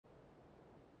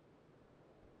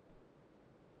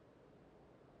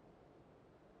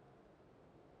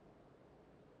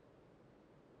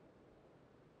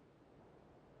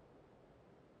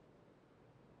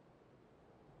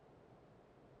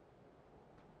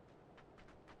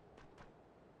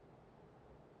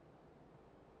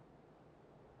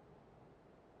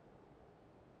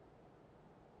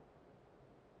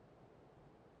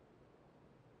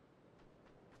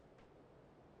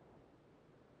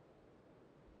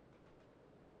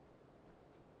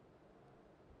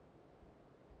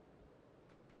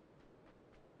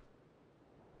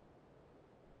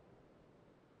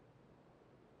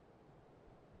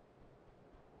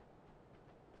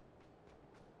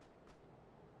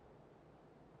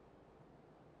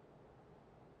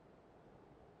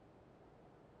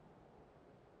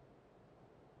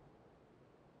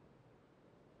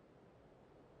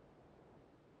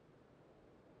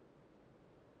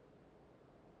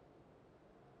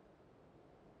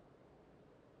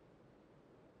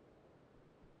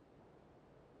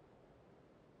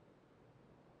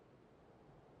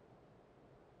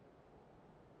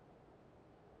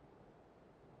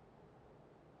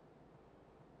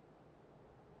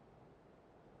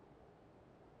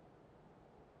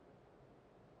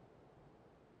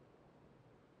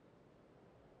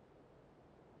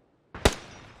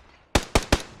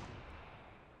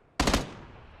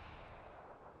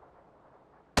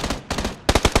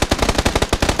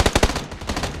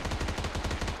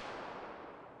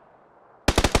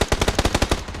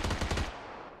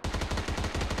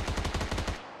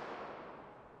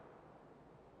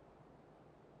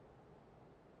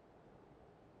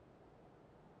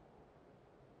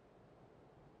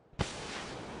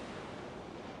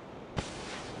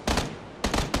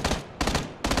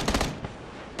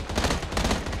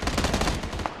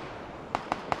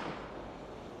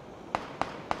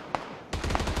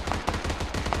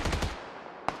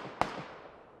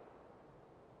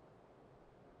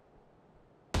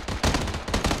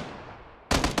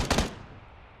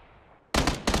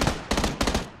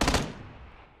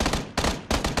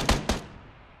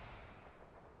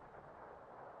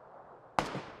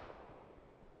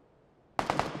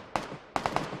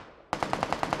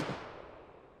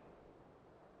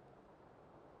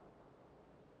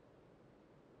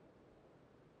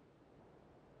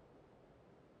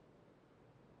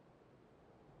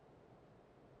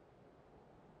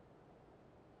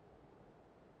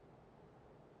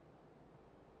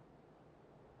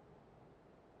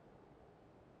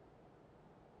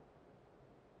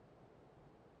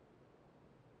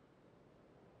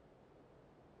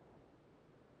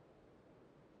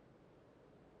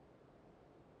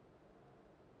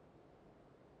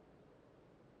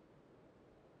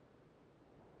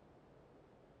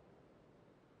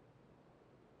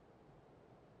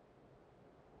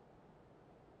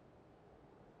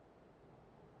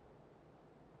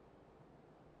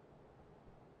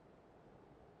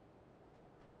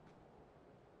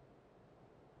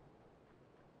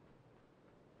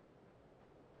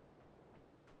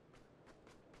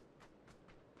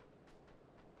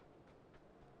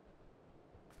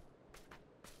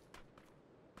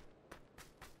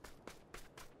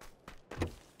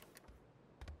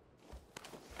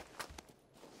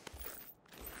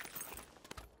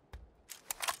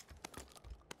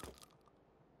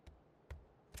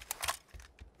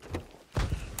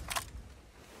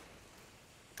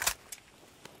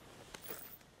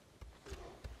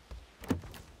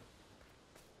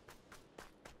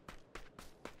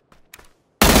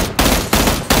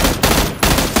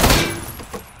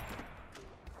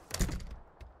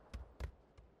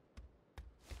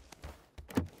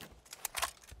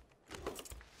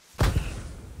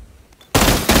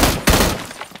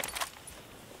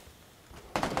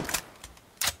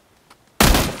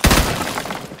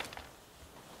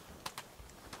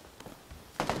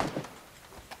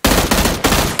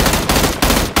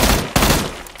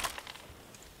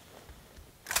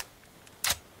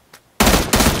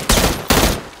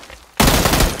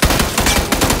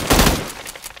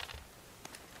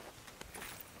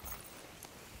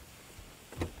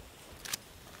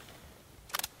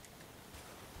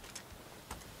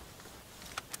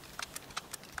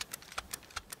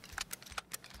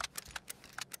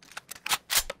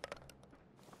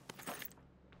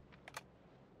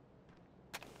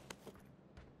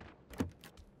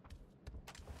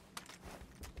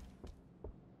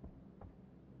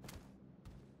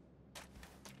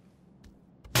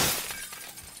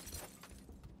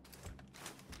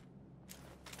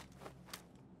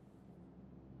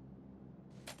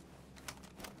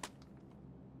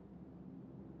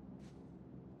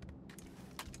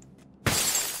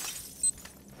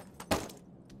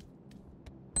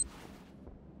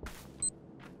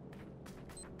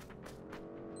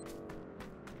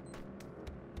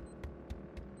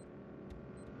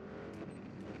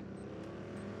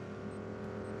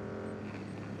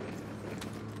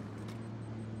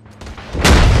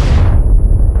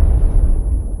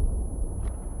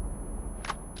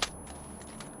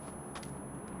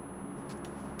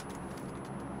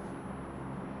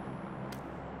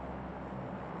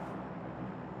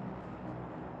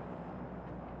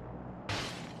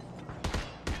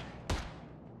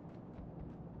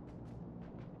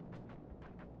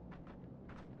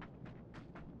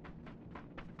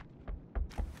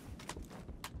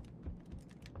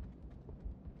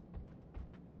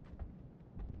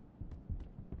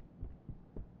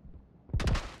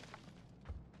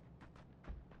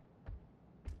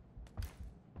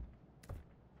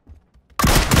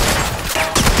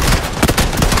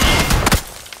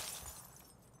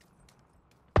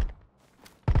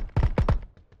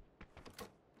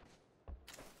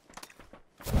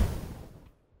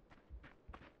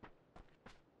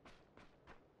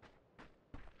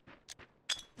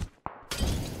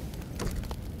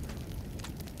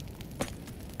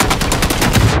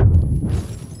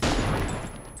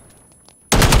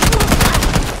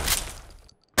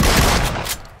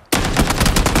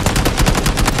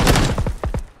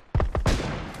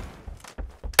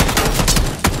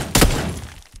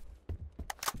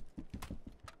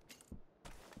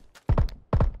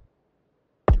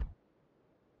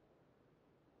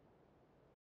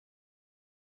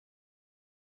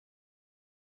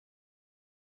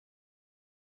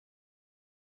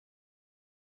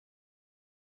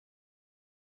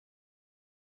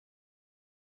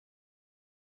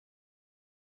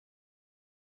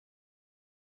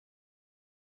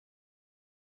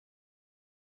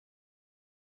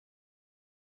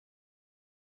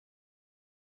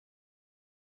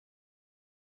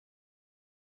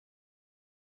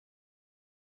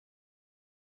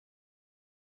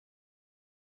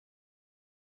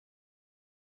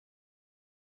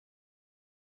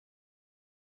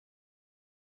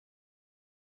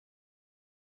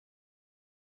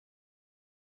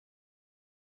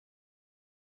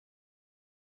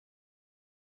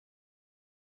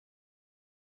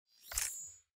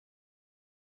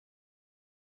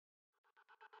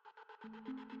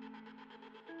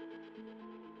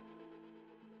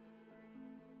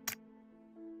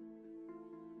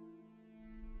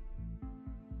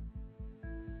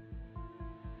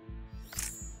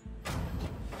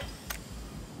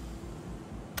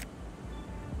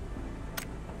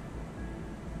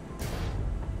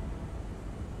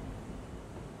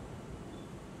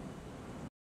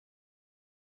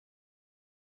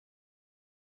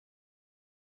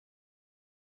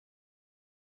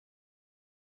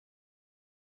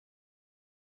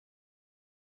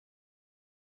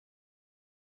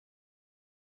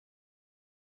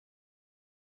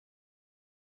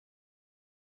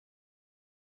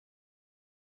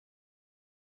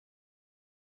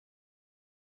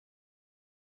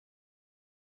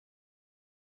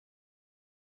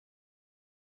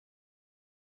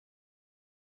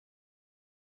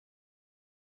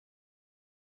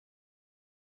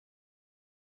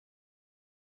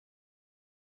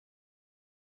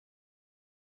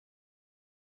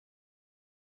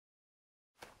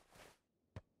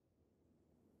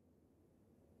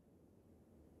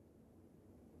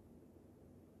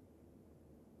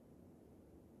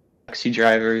Taxi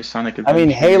Driver, Sonic I mean,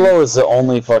 Adventure. Halo is the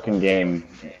only fucking game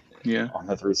on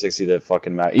the 360 that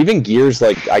fucking matters. Even Gears,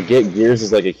 like, I get Gears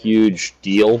is like a huge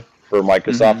deal for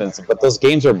Microsoft, but those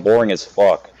games are boring as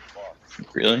fuck.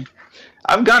 Really?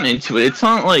 I've gotten into it. It's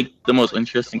not like the most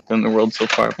interesting thing in the world so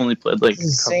far. I've only played like It's the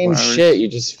a couple same hours. shit. You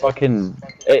just fucking.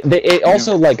 It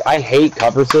also, like, I hate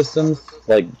cover systems.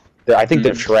 Like, I think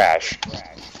they're trash.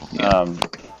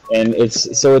 And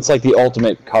it's like the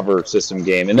ultimate cover system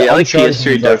game. And the Uncharted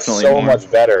games are so much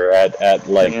better at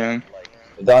like.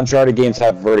 The Uncharted games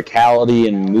have verticality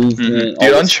and movement.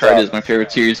 Dude, Uncharted is my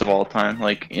favorite series of all time.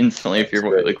 Like, instantly, if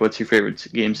you're like, what's your favorite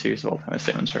game series of all time? I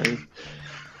say Uncharted.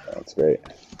 That's great.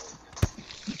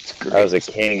 I was a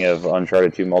king of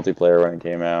Uncharted 2 multiplayer when it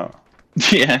came out.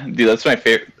 Yeah, dude, that's my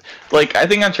favorite. Like, I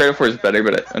think Uncharted 4 is better,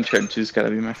 but Uncharted 2's gotta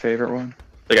be my favorite one.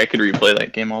 Like, I could replay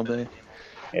that game all day.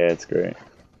 Yeah, it's great.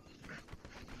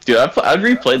 Dude, I've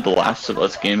replayed The Last of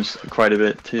Us games quite a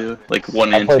bit, too. Like,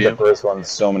 1 and 2. I played the first one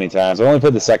so many times. I only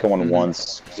played the second one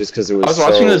once, just because it was I was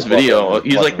watching this video.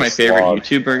 He's, like, my favorite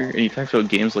YouTuber, and he talks about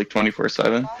games, like,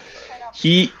 24/7.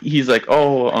 He's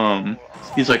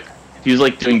like, he was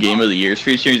like doing Game of the Years for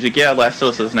each year. He's like, yeah, Last of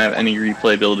Us doesn't have any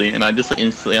replayability, and I just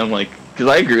instantly, I'm like, because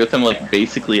I agree with him like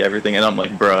basically everything, and I'm like,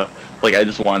 bruh, like I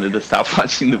just wanted to stop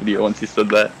watching the video once he said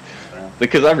that,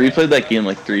 because I replayed that game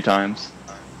like 3 times.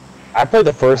 I played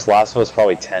the first Last of Us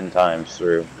probably 10 times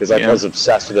through, because I was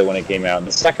obsessed with it when it came out.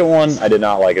 The second one, I did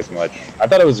not like as much. I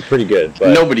thought it was pretty good, but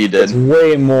nobody did. It's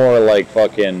way more like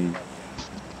fucking.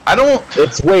 I don't.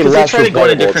 It's way less. They try to go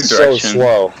in a different direction. So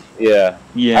slow. Yeah.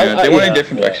 Yeah, they went in a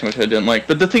different direction, which I didn't like.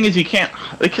 But the thing is, you can't.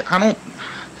 Like, I don't.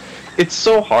 It's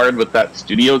so hard with that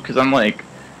studio because I'm like,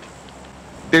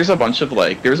 there's a bunch of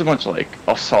like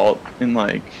Assault and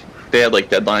like they had like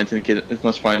deadlines to get as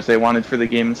much fun as they wanted for the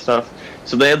game and stuff.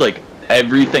 So they had like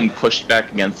everything pushed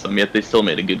back against them, yet they still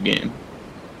made a good game.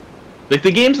 Like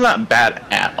the game's not bad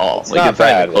at all. It's not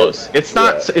bad. Close. It's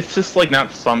not. Yeah. It's just like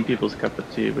not some people's cup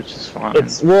of tea, which is fine.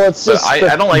 It's just.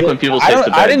 I don't like when people say it's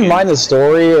a bad I didn't mind the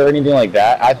story or anything like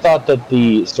that. I thought that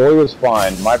the story was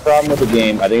fine. My problem with the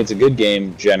game, I think it's a good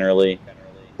game generally,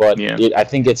 but I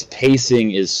think its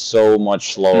pacing is so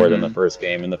much slower than the first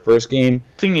game. And the first game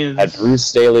had Bruce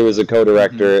Staley was a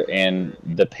co-director, and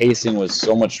the pacing was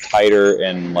so much tighter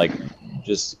and like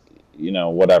just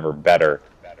whatever better,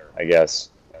 I guess.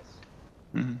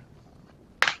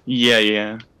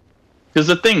 Yeah. Because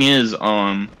the thing is,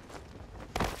 we're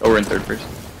in third person.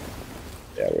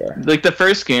 Yeah, we are. Like the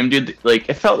first game, dude, like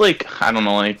it felt like I don't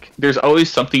know, like there's always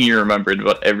something you remembered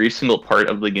about every single part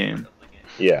of the game.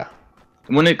 Yeah.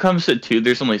 When it comes to 2,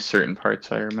 there's only certain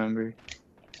parts I remember.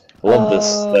 I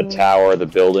love the tower, the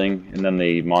building, and then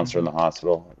the monster in the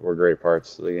hospital were great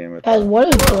parts of the game. Guys, what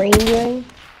is Green doing?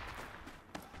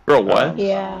 Bro, what?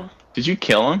 Yeah. Did you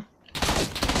kill him?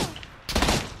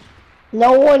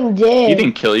 No one did. He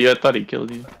didn't kill you. I thought he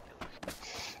killed you.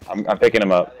 I'm picking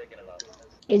him up.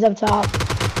 He's up top.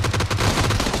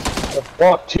 The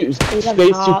fuck, dude. Space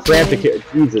too cramped to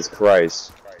Jesus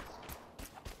Christ.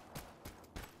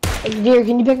 Hey, dear,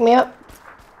 can you pick me up?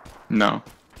 No.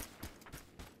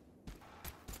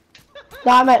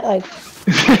 No, I meant like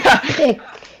pick.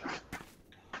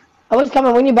 I was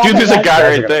coming when you back. Dude, there's a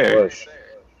guy right there.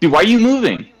 Dude, why are you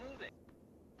moving?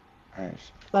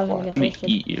 Nice. Let me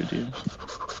eat you, dude.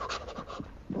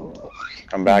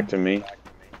 Come back to me.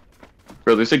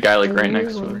 Bro, there's a guy like right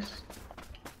next to us.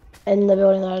 In the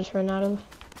building that I just ran out of.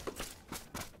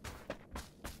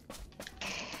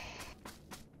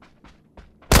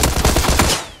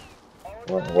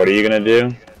 What are you gonna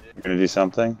do? You're gonna do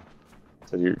something?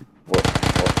 So you what?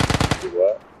 Do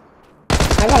what?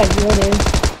 I gotta heal, dude.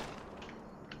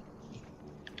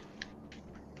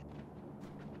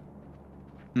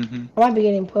 I might be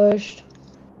getting pushed.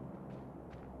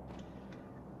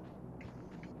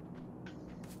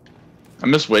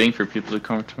 I'm just waiting for people to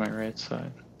come to my right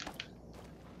side.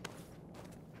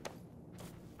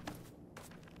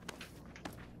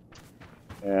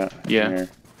 Yeah. Yeah.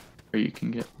 Or you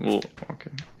can get. Well, okay.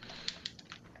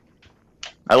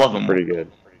 I love them. Pretty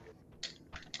good.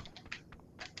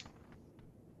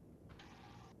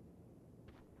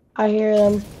 I hear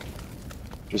them.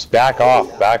 Just back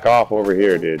off over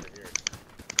here, dude.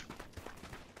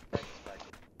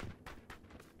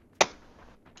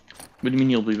 What do you mean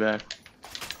you'll be back?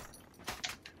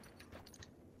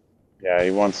 Yeah,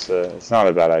 he wants to. It's not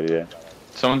a bad idea.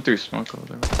 Someone threw smoke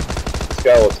over there.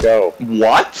 Let's go.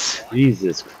 What?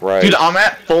 Jesus Christ. Dude, I'm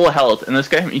at full health, and this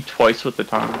guy hit me twice with the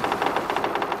time.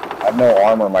 I have no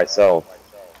armor myself.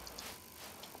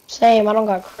 Same, I don't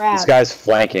got crap. This guy's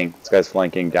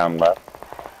flanking down left.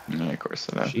 Yeah, of course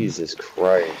that happens. Jesus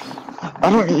Christ. I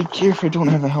don't really care if I don't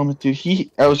have a helmet, dude.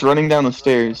 I was running down the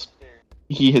stairs.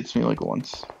 He hits me like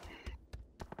once.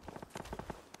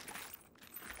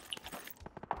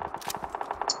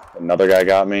 Another guy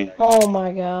got me. Oh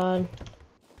my god.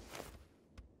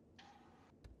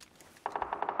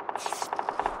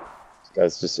 This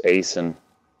guy's just acing.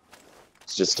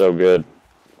 It's just so good.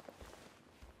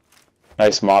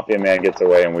 Nice Mafia man gets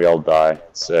away and we all die.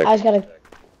 Sick. I just gotta...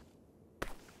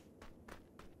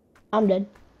 I'm dead.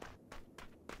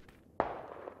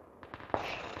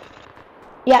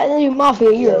 Yeah, you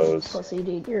Mafia, you're a pussy,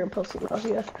 dude. You're a pussy,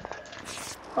 Mafia.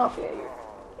 Mafia, you're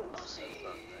a pussy.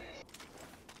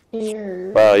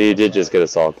 You're... Well, you did just get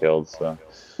us all killed, so...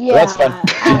 Yeah, that's fine.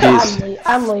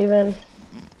 I'm leaving.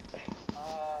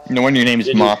 No wonder your name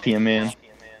is Mafia, man.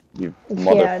 You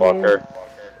motherfucker.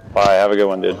 Bye, have a good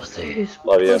one, dude. Pussies.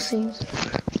 Love you. Pussies.